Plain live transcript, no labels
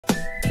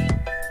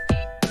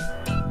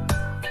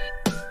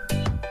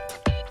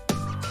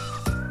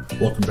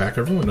Welcome back,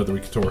 everyone. Another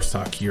week of Torrice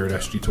Talk here at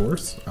SG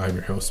Torrice. I'm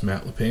your host,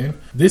 Matt LePan.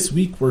 This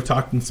week, we're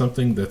talking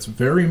something that's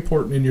very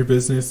important in your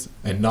business,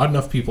 and not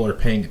enough people are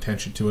paying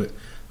attention to it.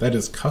 That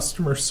is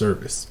customer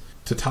service.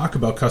 To talk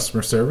about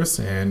customer service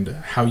and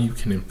how you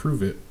can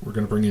improve it, we're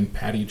going to bring in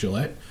Patty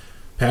Gillette.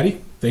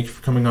 Patty, thank you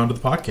for coming on to the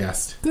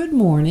podcast. Good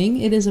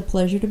morning. It is a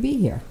pleasure to be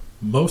here.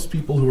 Most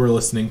people who are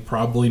listening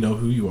probably know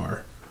who you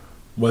are,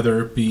 whether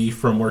it be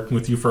from working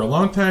with you for a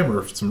long time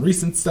or some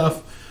recent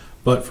stuff.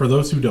 But for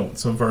those who don't,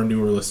 some of our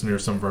newer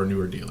listeners, some of our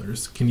newer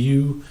dealers, can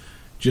you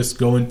just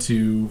go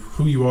into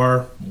who you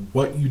are,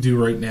 what you do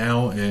right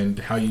now, and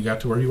how you got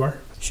to where you are?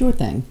 Sure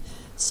thing.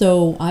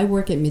 So I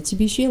work at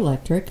Mitsubishi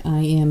Electric. I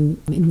am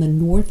in the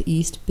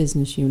Northeast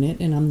Business Unit,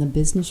 and I'm the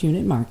Business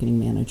Unit Marketing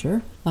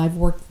Manager. I've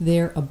worked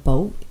there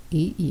about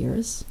 8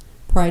 years.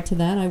 Prior to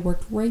that, I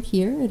worked right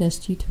here at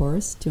SG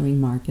Torrice doing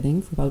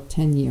marketing for about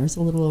 10 years,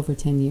 a little over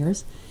 10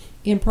 years.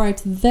 And prior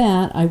to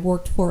that, I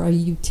worked for a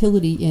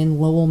utility in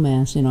Lowell,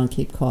 Mass. and on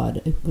Cape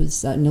Cod. It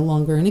was no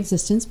longer in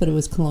existence, but it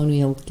was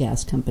Colonial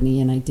Gas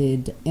Company, and I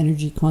did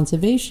energy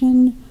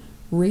conservation,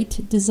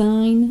 rate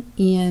design,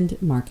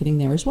 and marketing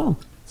there as well.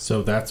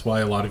 So that's why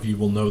a lot of you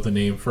will know the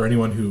name. For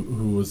anyone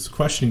who was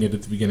questioning it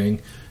at the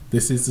beginning,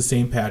 this is the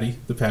same Patty,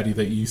 the Patty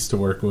that you used to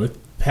work with.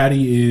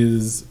 Patty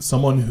is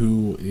someone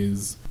who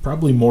is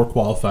probably more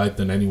qualified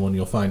than anyone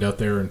you'll find out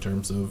there in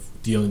terms of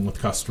dealing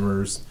with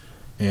customers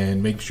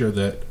and making sure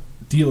that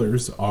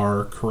dealers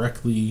are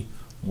correctly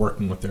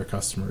working with their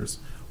customers.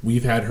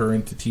 We've had her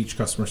in to teach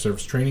customer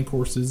service training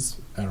courses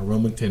at our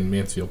Wilmington and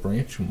Mansfield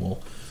branch, and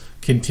we'll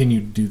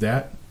continue to do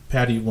that.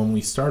 Patty, when we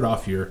start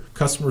off here,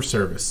 customer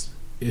service,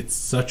 it's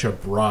such a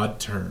broad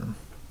term.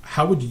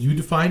 How would you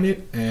define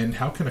it, and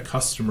how can a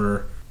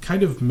customer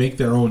kind of make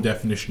their own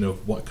definition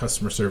of what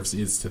customer service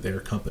is to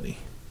their company?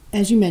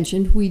 As you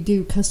mentioned, we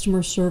do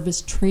customer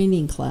service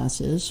training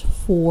classes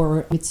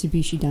for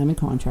Mitsubishi Diamond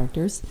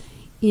Contractors.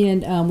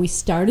 And we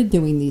started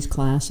doing these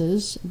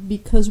classes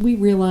because we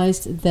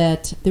realized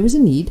that there was a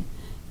need,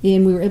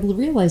 and we were able to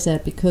realize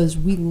that because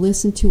we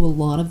listened to a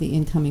lot of the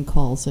incoming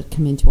calls that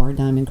come into our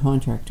diamond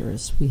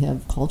contractors. We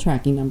have call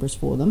tracking numbers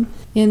for them.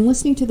 And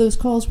listening to those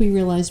calls, we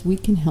realized we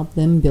can help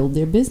them build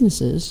their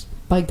businesses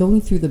by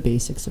going through the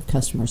basics of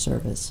customer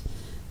service.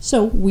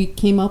 So we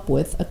came up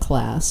with a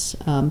class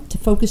to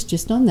focus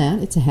just on that.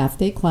 It's a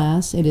half-day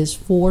class. It is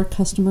for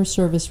customer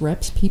service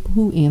reps, people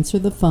who answer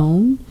the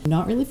phone.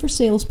 Not really for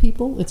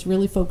salespeople. It's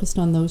really focused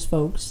on those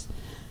folks.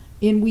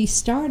 And we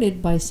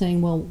started by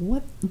saying, well,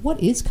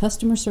 what is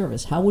customer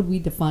service? How would we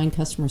define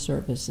customer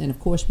service? And, of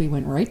course, we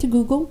went right to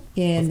Google,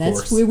 and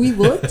that's where we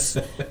looked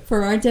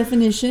for our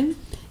definition.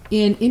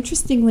 And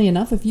interestingly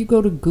enough, if you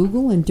go to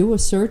Google and do a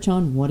search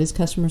on what is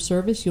customer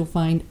service, you'll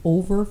find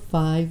over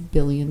 5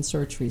 billion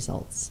search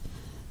results.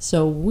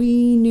 So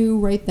we knew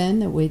right then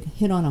that we'd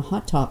hit on a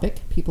hot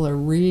topic. People are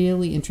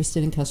really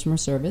interested in customer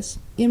service.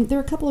 And there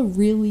are a couple of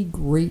really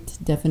great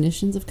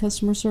definitions of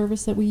customer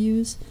service that we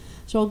use.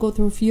 So I'll go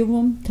through a few of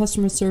them.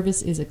 Customer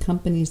service is a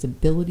company's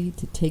ability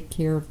to take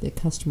care of their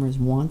customers'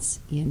 wants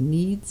and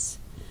needs.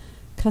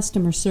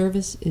 Customer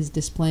service is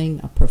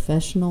displaying a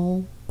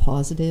professional,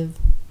 positive,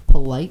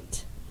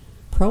 polite,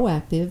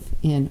 proactive,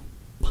 and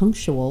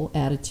punctual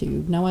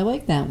attitude. Now, I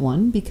like that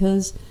one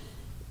because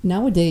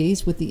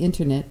nowadays with the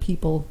internet,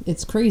 people,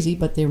 it's crazy,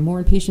 but they're more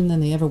impatient than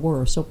they ever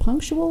were. So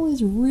punctual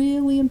is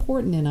really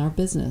important in our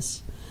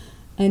business.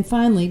 And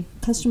finally,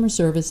 customer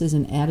service is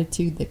an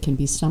attitude that can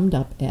be summed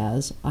up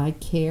as, I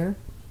care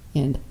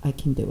and I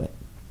can do it.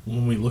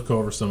 When we look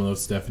over some of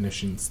those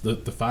definitions, the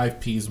 5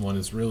 Ps one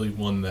is really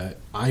one that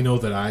I know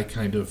that I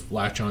kind of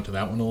latch onto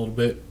that one a little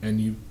bit, and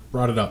you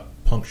brought it up,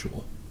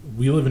 punctual.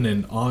 We live in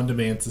an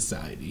on-demand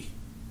society,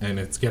 and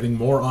it's getting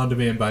more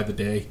on-demand by the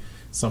day.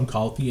 Some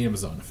call it the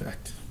Amazon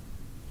effect.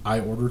 I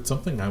ordered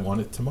something, I want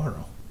it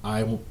tomorrow.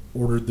 I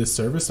ordered this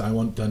service, I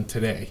want it done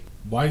today.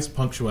 Why is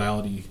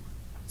punctuality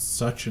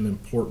such an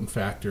important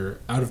factor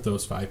out of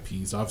those 5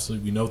 Ps? Obviously,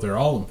 we know they're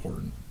all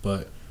important,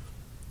 but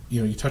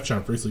you touched on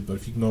it briefly, but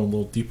if you can go a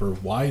little deeper,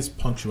 why is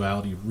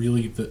punctuality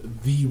really the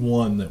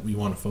one that we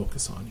want to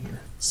focus on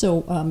here?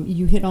 So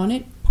you hit on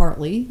it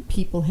partly.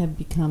 People have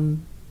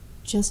become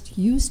just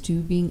used to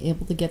being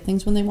able to get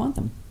things when they want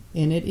them.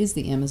 And it is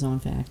the Amazon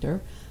factor.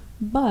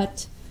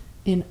 But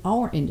in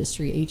our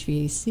industry,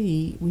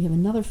 HVAC, we have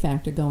another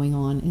factor going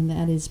on, and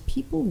that is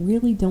people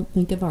really don't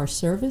think of our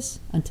service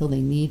until they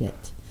need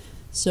it.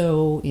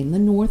 So in the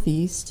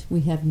Northeast,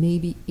 we have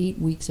maybe 8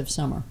 weeks of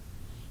summer.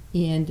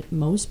 And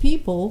most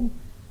people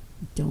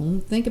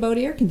don't think about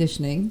air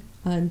conditioning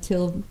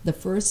until the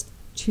first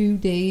 2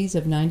 days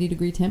of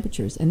 90-degree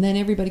temperatures. And then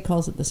everybody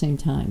calls at the same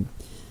time.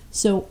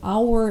 So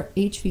our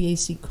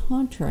HVAC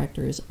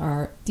contractors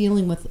are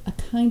dealing with a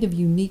kind of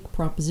unique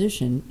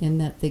proposition in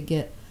that they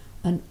get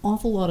an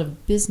awful lot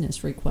of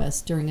business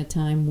requests during a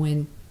time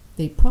when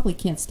they probably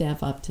can't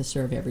staff up to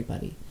serve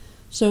everybody.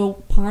 So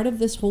part of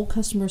this whole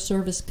customer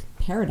service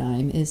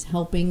paradigm is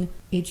helping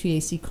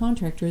HVAC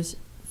contractors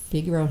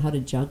figure out how to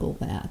juggle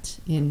that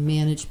and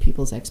manage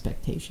people's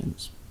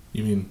expectations.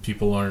 You mean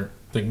people aren't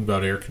thinking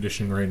about air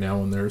conditioning right now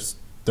when there's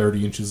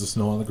 30 inches of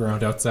snow on the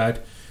ground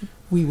outside.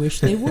 We wish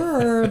they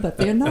were, but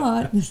they're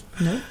not.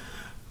 Nope.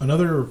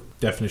 Another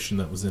definition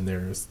that was in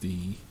there is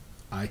the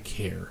I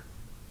care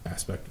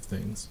aspect of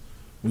things.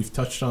 We've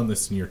touched on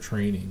this in your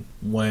training.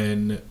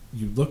 When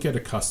you look at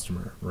a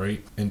customer,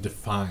 right, and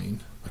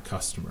define a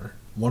customer,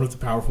 one of the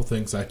powerful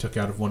things I took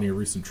out of one of your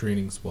recent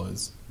trainings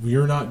was we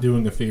are not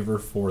doing a favor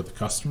for the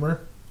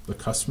customer. The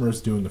customer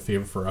is doing a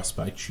favor for us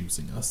by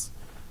choosing us.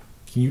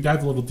 Can you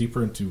dive a little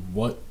deeper into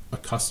what a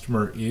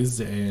customer is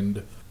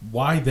and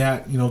why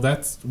that,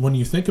 that's when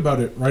you think about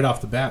it right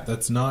off the bat,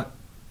 that's not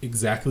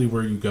exactly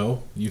where you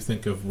go. You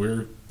think of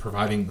we're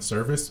providing the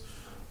service,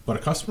 but a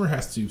customer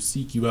has to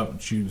seek you out and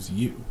choose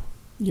you.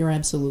 You're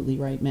absolutely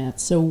right, Matt.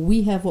 So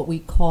we have what we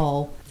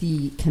call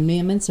the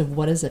commandments of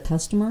what is a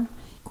customer.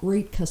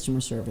 Great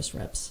customer service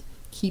reps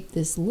keep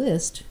this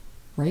list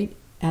right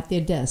at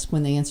their desk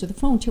when they answer the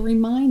phone to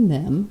remind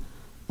them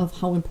of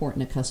how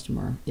important a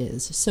customer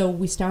is. So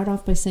we start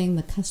off by saying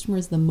the customer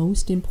is the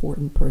most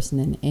important person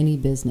in any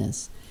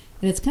business.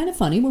 And it's kind of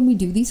funny when we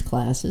do these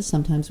classes,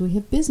 sometimes we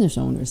have business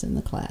owners in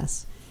the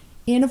class.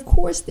 And of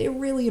course, they're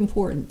really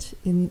important.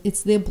 And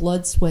it's their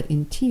blood, sweat,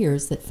 and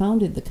tears that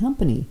founded the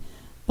company.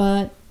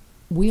 But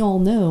we all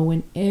know,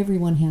 and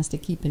everyone has to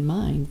keep in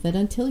mind, that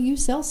until you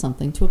sell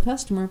something to a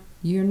customer,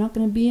 you're not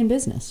going to be in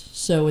business.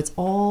 So it's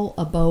all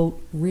about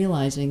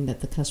realizing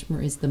that the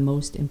customer is the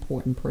most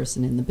important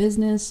person in the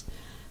business.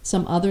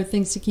 Some other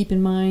things to keep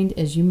in mind,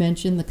 as you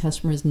mentioned, the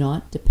customer is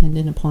not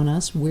dependent upon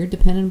us. We're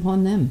dependent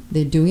upon them.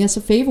 They're doing us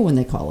a favor when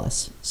they call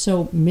us.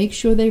 So make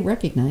sure they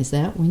recognize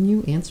that when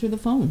you answer the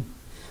phone.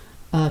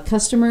 A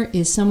customer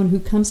is someone who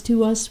comes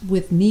to us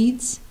with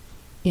needs,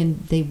 and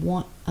they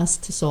want us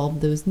to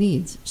solve those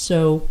needs.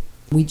 So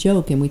we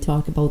joke and we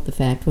talk about the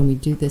fact when we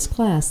do this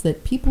class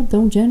that people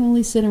don't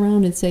generally sit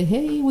around and say,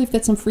 hey, we've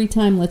got some free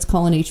time, let's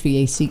call an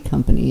HVAC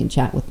company and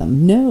chat with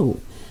them. No,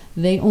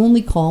 they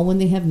only call when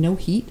they have no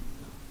heat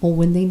or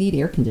when they need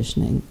air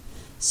conditioning.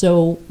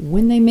 So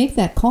when they make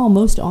that call,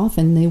 most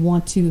often they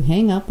want to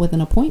hang up with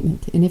an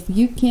appointment. And if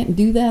you can't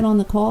do that on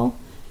the call,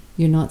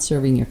 you're not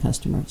serving your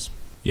customers.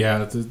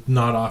 Yeah, it's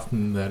not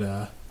often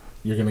that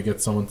you're going to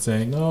get someone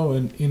saying, oh,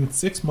 in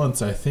 6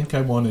 months, I think I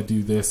want to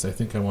do this, I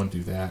think I want to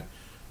do that.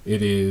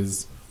 It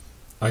is,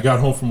 I got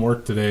home from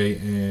work today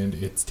and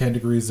it's 10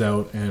 degrees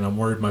out and I'm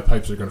worried my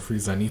pipes are going to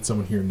freeze. I need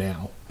someone here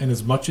now. And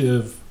as much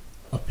of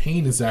a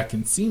pain as that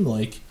can seem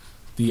like,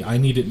 the I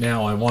need it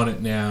now, I want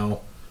it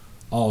now,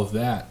 all of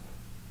that,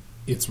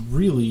 it's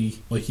really,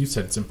 like you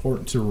said, it's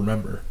important to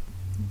remember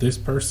this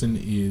person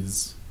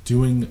is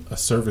doing a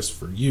service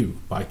for you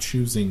by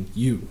choosing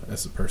you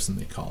as the person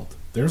they called.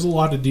 There's a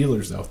lot of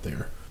dealers out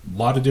there, a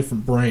lot of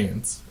different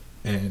brands,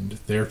 and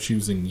they're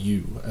choosing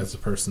you as the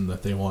person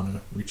that they want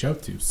to reach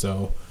out to.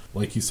 So,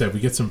 like you said, we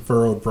get some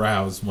furrowed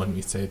brows when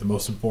we say the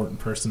most important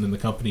person in the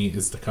company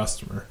is the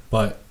customer.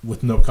 But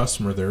with no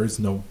customer, there is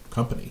no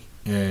company.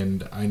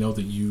 And I know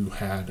that you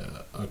had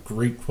a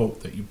great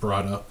quote that you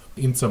brought up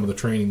in some of the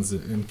trainings,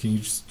 and can you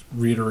just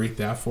reiterate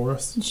that for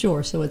us?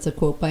 Sure. So it's a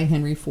quote by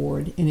Henry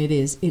Ford, and it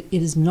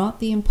is not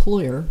the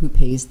employer who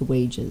pays the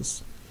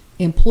wages.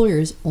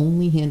 Employers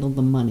only handle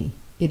the money.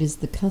 It is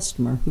the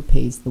customer who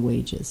pays the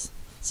wages.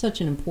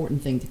 Such an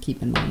important thing to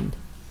keep in mind.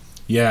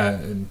 Yeah,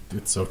 and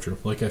it's so true.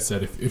 Like I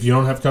said, if you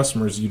don't have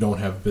customers, you don't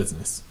have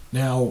business.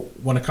 Now,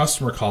 when a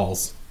customer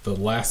calls, the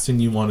last thing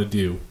you want to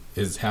do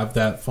is have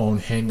that phone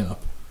hang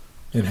up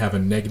and have a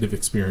negative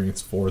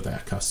experience for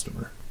that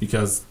customer,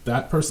 because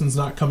that person's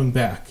not coming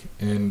back.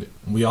 And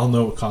we all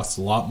know it costs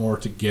a lot more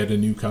to get a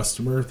new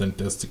customer than it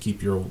does to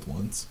keep your old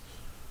ones.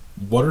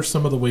 What are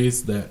some of the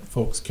ways that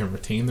folks can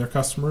retain their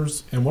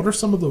customers, and what are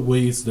some of the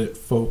ways that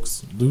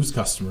folks lose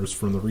customers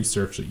from the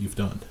research that you've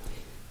done?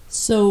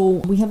 So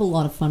we have a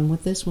lot of fun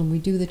with this. When we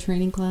do the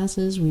training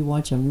classes, we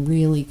watch a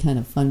really kind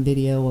of fun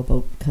video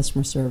about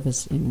customer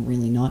service and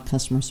really not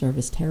customer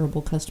service,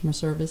 terrible customer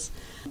service.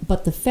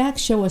 But the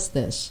facts show us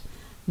this,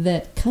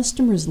 that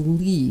customers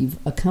leave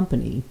a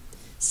company.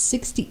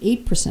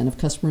 68% of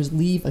customers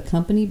leave a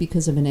company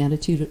because of an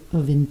attitude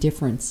of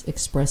indifference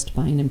expressed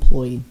by an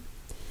employee.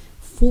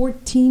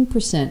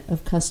 14%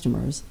 of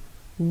customers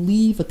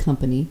leave a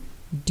company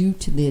due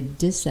to their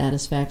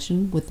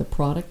dissatisfaction with the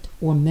product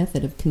or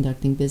method of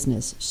conducting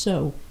business.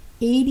 So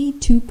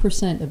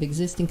 82% of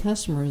existing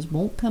customers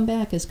won't come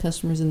back as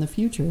customers in the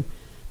future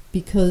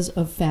because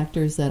of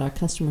factors that our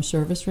customer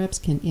service reps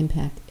can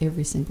impact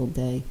every single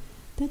day.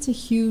 That's a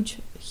huge,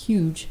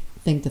 huge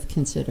thing to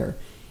consider.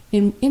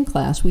 In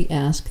class, we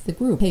ask the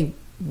group, hey,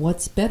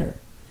 what's better?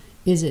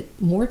 Is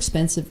it more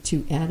expensive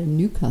to add a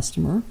new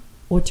customer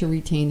or to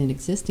retain an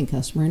existing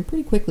customer? And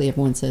pretty quickly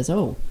everyone says,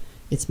 oh,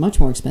 it's much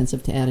more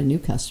expensive to add a new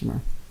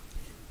customer.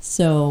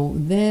 So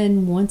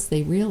then once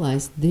they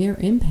realize their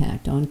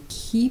impact on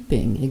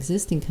keeping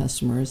existing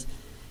customers,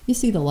 you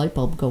see the light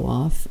bulb go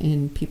off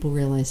and people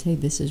realize, hey,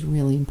 this is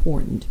really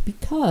important.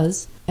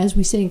 Because, as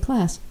we say in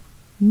class,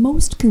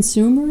 most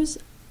consumers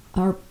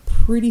are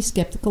pretty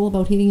skeptical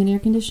about heating and air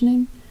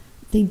conditioning.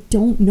 They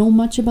don't know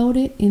much about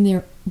it.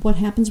 What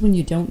happens when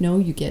you don't know,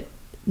 you get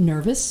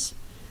nervous.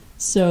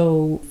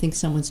 So think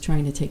someone's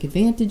trying to take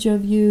advantage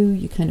of you.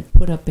 You kind of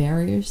put up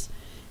barriers.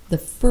 The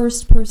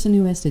first person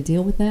who has to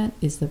deal with that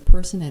is the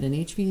person at an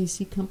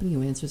HVAC company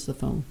who answers the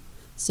phone.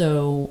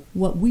 So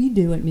what we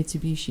do at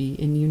Mitsubishi,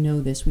 and you know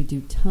this, we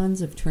do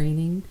tons of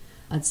training.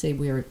 I'd say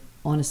we're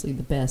honestly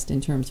the best in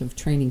terms of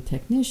training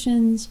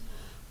technicians.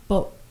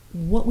 But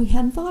what we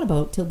hadn't thought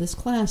about till this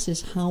class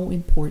is how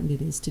important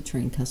it is to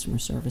train customer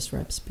service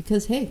reps.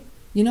 Because, hey,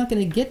 you're not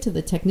going to get to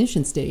the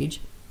technician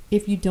stage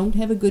if you don't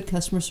have a good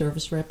customer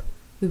service rep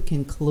who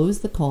can close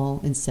the call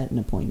and set an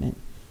appointment.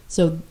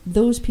 So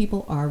those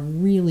people are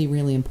really,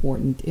 really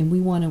important, and we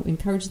want to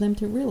encourage them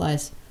to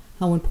realize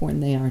how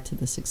important they are to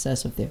the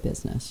success of their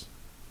business.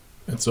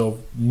 And so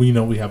we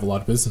know we have a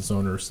lot of business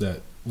owners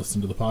that listen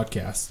to the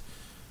podcast.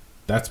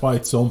 That's why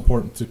it's so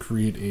important to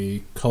create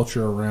a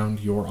culture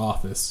around your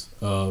office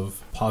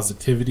of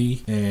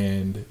positivity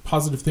and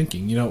positive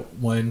thinking. You know,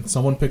 when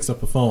someone picks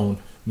up a phone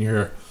and you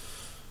hear,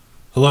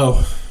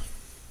 hello,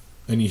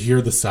 and you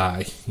hear the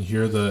sigh,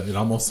 it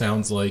almost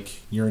sounds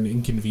like you're an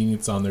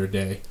inconvenience on their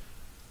day.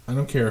 I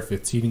don't care if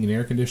it's heating and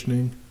air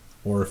conditioning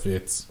or if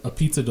it's a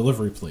pizza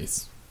delivery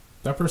place.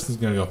 That person's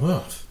going to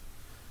go,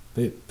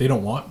 they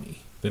don't want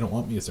me. They don't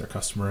want me as their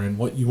customer. And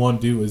what you want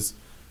to do is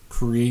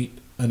create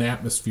an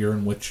atmosphere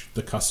in which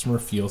the customer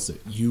feels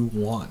that you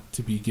want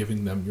to be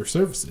giving them your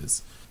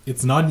services.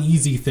 It's not an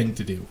easy thing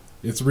to do.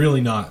 It's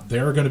really not.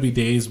 There are going to be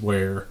days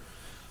where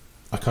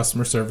a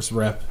customer service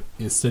rep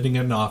is sitting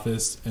in an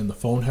office and the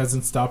phone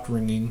hasn't stopped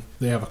ringing.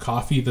 They have a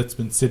coffee that's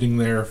been sitting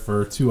there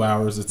for 2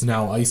 hours. It's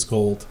now ice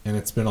cold and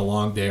it's been a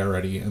long day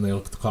already. And they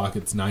look at the clock.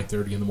 It's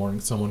 9:30 in the morning.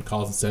 Someone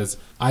calls and says,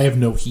 I have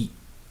no heat.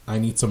 I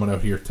need someone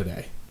out here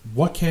today.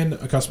 What can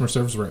a customer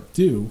service rep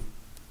do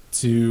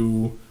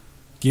to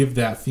give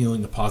that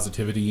feeling of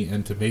positivity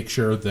and to make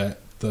sure that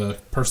the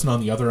person on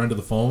the other end of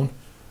the phone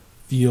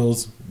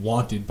feels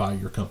wanted by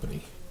your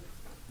company?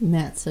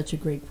 Matt, such a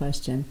great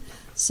question.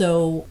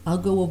 So I'll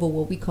go over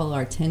what we call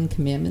our 10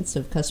 commandments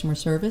of customer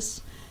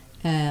service,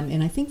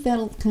 and I think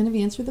that'll kind of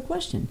answer the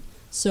question.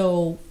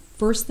 So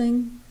first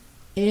thing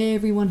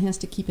everyone has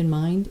to keep in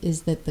mind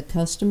is that the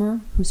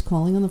customer who's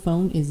calling on the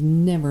phone is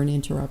never an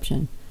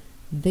interruption.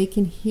 They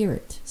can hear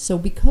it. So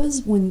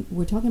because when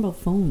we're talking about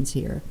phones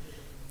here,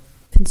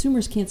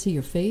 consumers can't see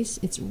your face,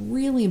 it's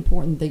really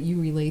important that you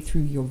relay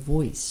through your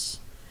voice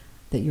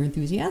that you're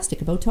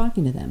enthusiastic about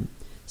talking to them.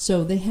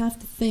 So they have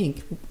to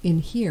think in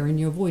here in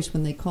your voice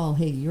when they call,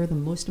 hey, you're the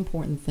most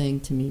important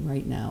thing to me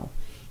right now.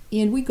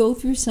 And we go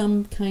through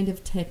some kind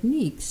of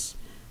techniques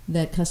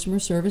that customer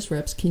service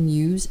reps can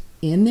use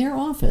in their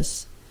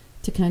office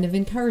to kind of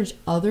encourage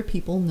other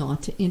people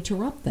not to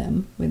interrupt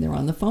them when they're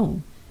on the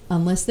phone.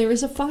 Unless there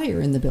is a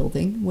fire in the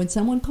building, when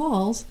someone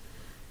calls,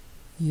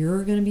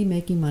 you're going to be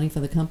making money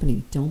for the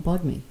company. Don't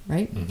bug me,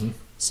 right? Mm-hmm.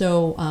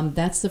 So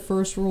that's the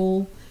first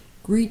rule.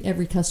 Greet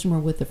every customer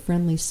with a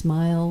friendly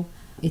smile.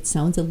 It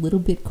sounds a little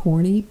bit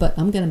corny, but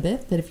I'm going to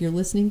bet that if you're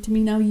listening to me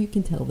now, you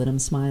can tell that I'm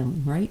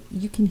smiling, right?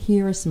 You can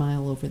hear a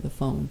smile over the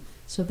phone.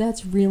 So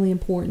that's really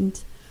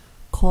important.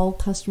 Call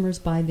customers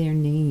by their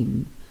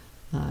name.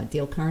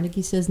 Dale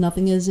Carnegie says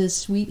nothing is as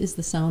sweet as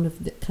the sound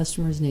of the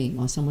customer's name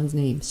or someone's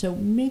name. So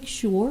make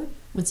sure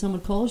when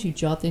someone calls, you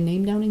jot their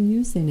name down and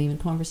use their name in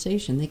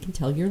conversation. They can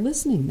tell you're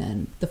listening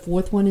then. The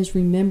fourth one is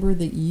remember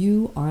that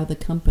you are the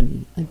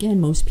company.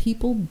 Again, most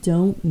people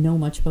don't know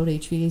much about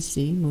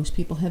HVAC. Most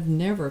people have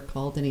never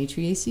called an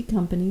HVAC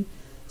company.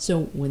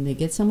 So when they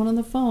get someone on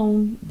the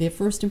phone, their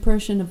first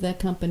impression of that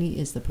company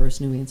is the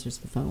person who answers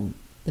the phone.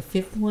 The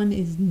fifth one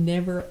is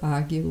never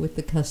argue with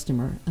the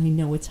customer. I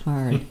know it's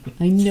hard.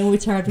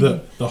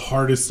 The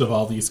hardest of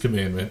all these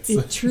commandments.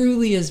 It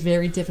truly is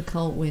very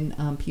difficult when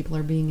people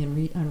are being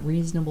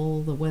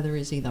unreasonable. The weather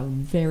is either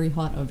very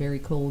hot or very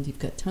cold. You've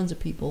got tons of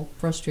people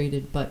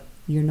frustrated, but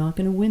you're not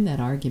going to win that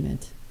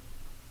argument.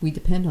 We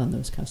depend on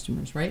those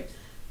customers, right?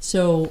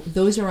 So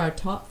those are our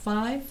top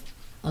 5.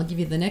 I'll give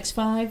you the next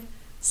 5.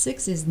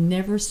 6 is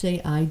never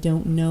say I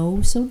don't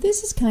know. So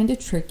this is kind of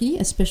tricky,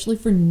 especially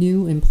for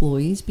new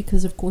employees,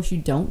 because of course you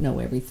don't know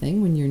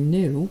everything when you're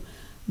new.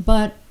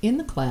 But in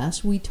the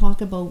class, we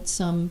talk about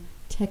some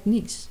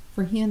techniques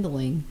for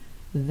handling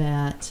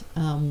that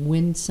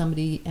when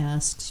somebody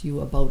asks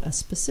you about a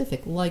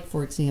specific, like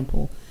for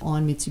example,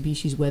 on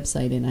Mitsubishi's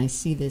website, and I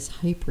see this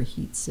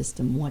hyperheat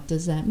system. What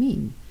does that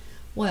mean?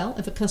 Well,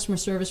 if a customer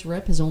service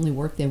rep has only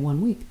worked there 1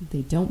 week,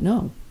 they don't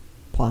know,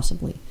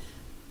 possibly.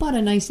 But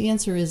a nice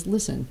answer is,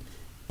 listen,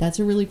 that's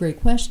a really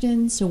great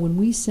question. So when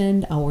we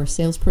send our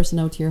salesperson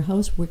out to your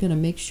house, we're going to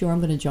make sure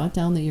I'm going to jot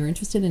down that you're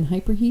interested in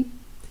hyperheat.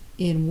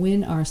 And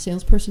when our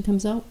salesperson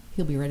comes out,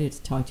 he'll be ready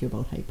to talk to you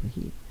about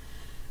hyperheat.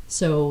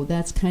 So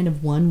that's kind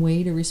of one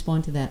way to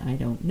respond to that I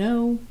don't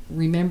know.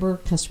 Remember,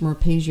 customer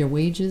pays your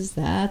wages.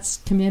 That's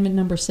commandment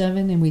number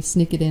 7, and we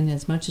sneak it in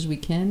as much as we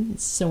can.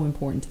 It's so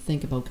important to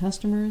think about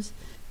customers.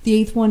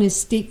 The 8th one is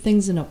state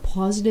things in a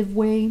positive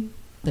way.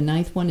 The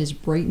 9th one is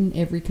brighten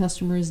every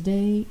customer's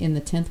day. And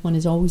the 10th one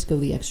is always go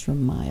the extra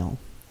mile.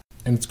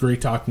 And it's great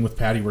talking with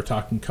Patty. We're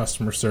talking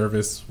customer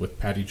service with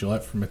Patty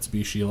Gillette from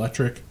Mitsubishi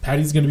Electric.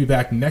 Patty's going to be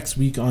back next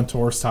week on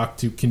Torrice Talk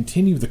to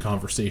continue the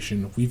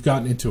conversation. We've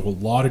gotten into a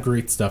lot of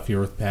great stuff here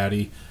with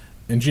Patty,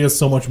 and she has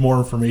so much more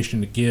information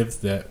to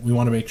give that we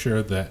want to make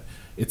sure that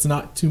it's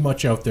not too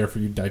much out there for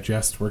you to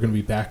digest. We're going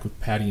to be back with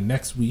Patty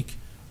next week.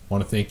 I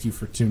want to thank you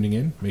for tuning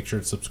in. Make sure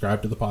to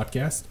subscribe to the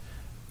podcast.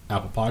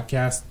 Apple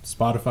Podcast,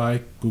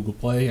 Spotify, Google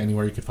Play,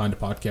 anywhere you can find a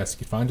podcast, you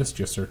can find us.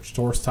 Just search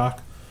Torrice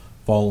Talk.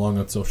 Follow along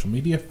on social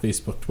media,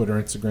 Facebook, Twitter,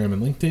 Instagram,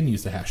 and LinkedIn.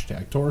 Use the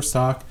hashtag Torrice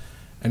Talk.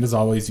 And as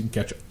always, you can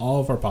catch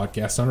all of our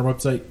podcasts on our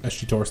website,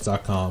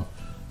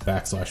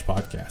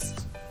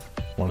 sgtorrice.com/podcasts.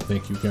 I want to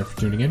thank you again for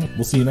tuning in.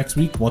 We'll see you next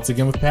week, once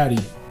again with Patty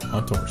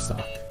on Torrice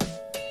Talk.